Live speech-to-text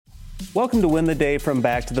Welcome to Win the Day from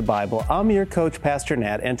Back to the Bible. I'm your coach, Pastor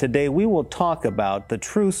Nat, and today we will talk about the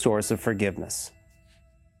true source of forgiveness.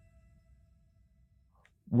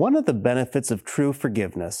 One of the benefits of true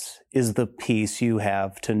forgiveness is the peace you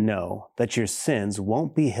have to know that your sins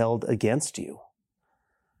won't be held against you.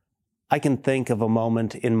 I can think of a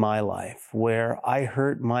moment in my life where I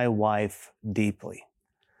hurt my wife deeply.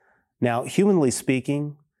 Now, humanly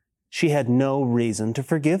speaking, she had no reason to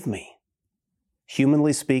forgive me.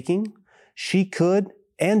 Humanly speaking, she could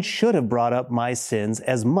and should have brought up my sins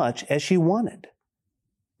as much as she wanted,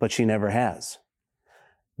 but she never has.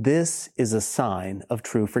 This is a sign of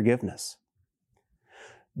true forgiveness.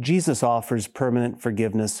 Jesus offers permanent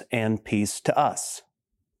forgiveness and peace to us,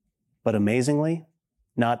 but amazingly,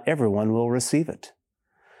 not everyone will receive it.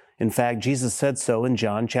 In fact, Jesus said so in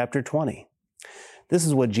John chapter 20. This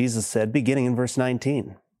is what Jesus said beginning in verse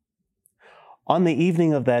 19. On the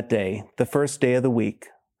evening of that day, the first day of the week,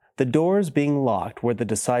 the doors being locked where the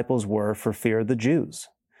disciples were for fear of the Jews,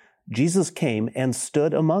 Jesus came and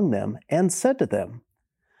stood among them and said to them,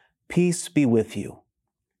 "Peace be with you."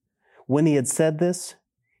 When he had said this,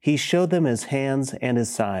 he showed them his hands and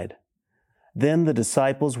his side. Then the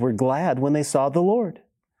disciples were glad when they saw the Lord.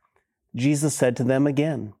 Jesus said to them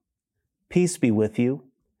again, "Peace be with you.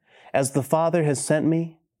 As the Father has sent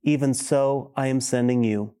me, even so I am sending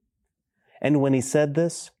you." And when he said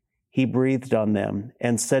this, he breathed on them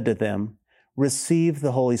and said to them, "Receive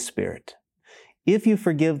the Holy Spirit. If you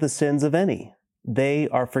forgive the sins of any, they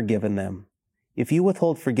are forgiven them. If you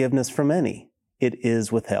withhold forgiveness from any, it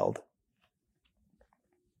is withheld."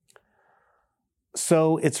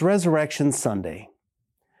 So it's Resurrection Sunday.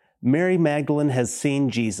 Mary Magdalene has seen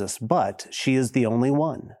Jesus, but she is the only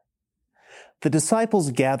one. The disciples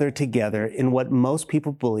gather together in what most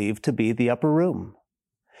people believe to be the upper room.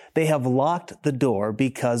 They have locked the door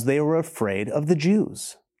because they were afraid of the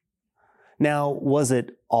Jews. Now, was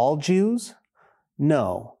it all Jews?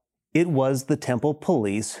 No, it was the temple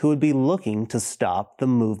police who would be looking to stop the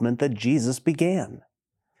movement that Jesus began.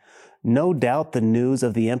 No doubt the news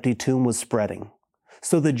of the empty tomb was spreading,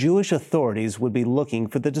 so the Jewish authorities would be looking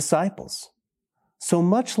for the disciples. So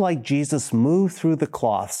much like Jesus moved through the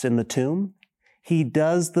cloths in the tomb, he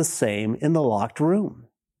does the same in the locked room.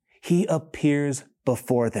 He appears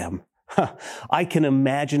before them. I can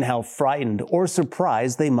imagine how frightened or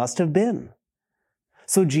surprised they must have been.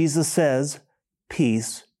 So Jesus says,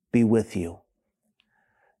 "Peace be with you."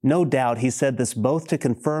 No doubt he said this both to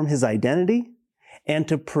confirm his identity and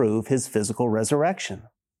to prove his physical resurrection.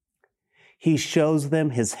 He shows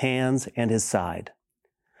them his hands and his side.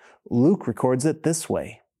 Luke records it this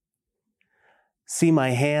way: "See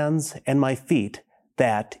my hands and my feet,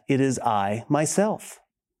 that it is I myself.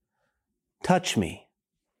 Touch me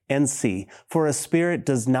and see, for a spirit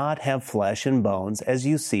does not have flesh and bones as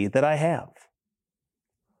you see that I have."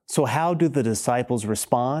 So how do the disciples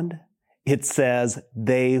respond? It says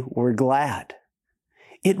they were glad.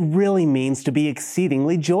 It really means to be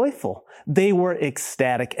exceedingly joyful. They were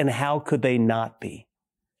ecstatic, and how could they not be?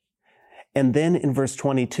 And then in verse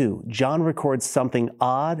 22, John records something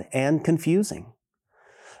odd and confusing.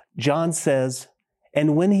 John says,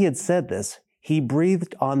 "And when he had said this, he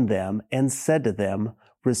breathed on them and said to them,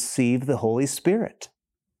 'Receive the Holy Spirit.'"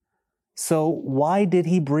 So why did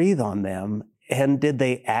he breathe on them? And did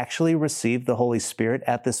they actually receive the Holy Spirit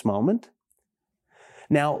at this moment?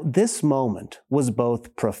 Now, this moment was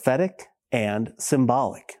both prophetic and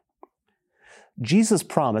symbolic. Jesus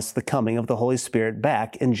promised the coming of the Holy Spirit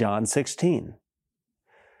back in John 16.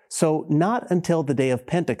 So not until the day of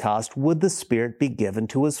Pentecost would the Spirit be given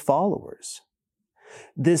to his followers.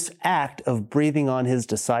 This act of breathing on his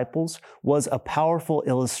disciples was a powerful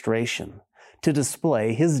illustration to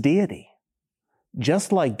display his deity.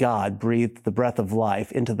 Just like God breathed the breath of life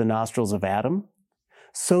into the nostrils of Adam,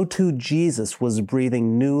 so too Jesus was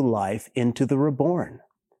breathing new life into the reborn.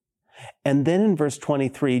 And then in verse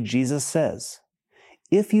 23, Jesus says,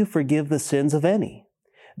 "If you forgive the sins of any,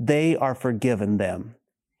 they are forgiven them.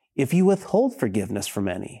 If you withhold forgiveness from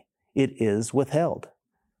any, it is withheld."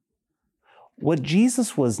 What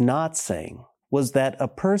Jesus was not saying was that a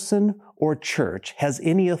person or church has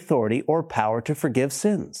any authority or power to forgive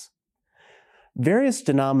sins. Various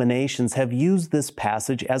denominations have used this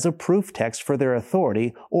passage as a proof text for their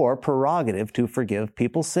authority or prerogative to forgive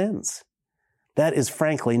people's sins. That is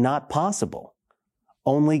frankly not possible.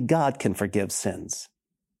 Only God can forgive sins.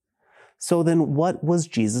 So then what was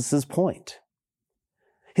Jesus' point?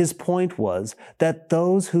 His point was that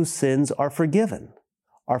those whose sins are forgiven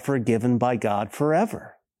by God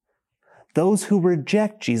forever. Those who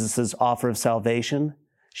reject Jesus' offer of salvation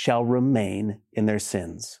shall remain in their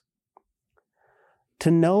sins. To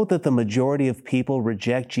know that the majority of people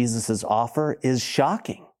reject Jesus' offer is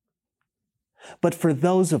shocking. But for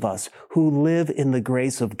those of us who live in the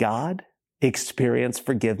grace of God, experience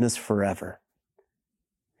forgiveness forever.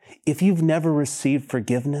 If you've never received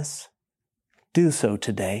forgiveness, do so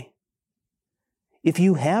today. If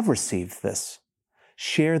you have received this,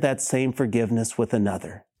 share that same forgiveness with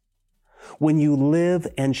another. When you live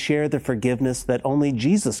and share the forgiveness that only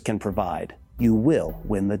Jesus can provide, you will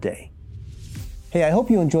win the day. Hey, I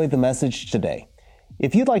hope you enjoyed the message today.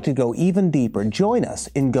 If you'd like to go even deeper, join us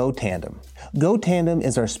in Go Tandem. Go Tandem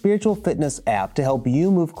is our spiritual fitness app to help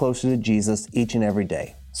you move closer to Jesus each and every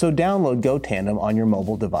day. So download Go Tandem on your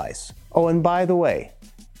mobile device. Oh, and by the way,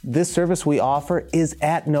 this service we offer is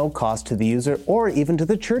at no cost to the user or even to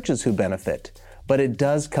the churches who benefit, but it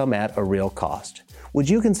does come at a real cost. Would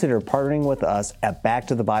you consider partnering with us at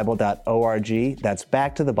backtothebible.org? That's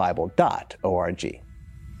backtothebible.org.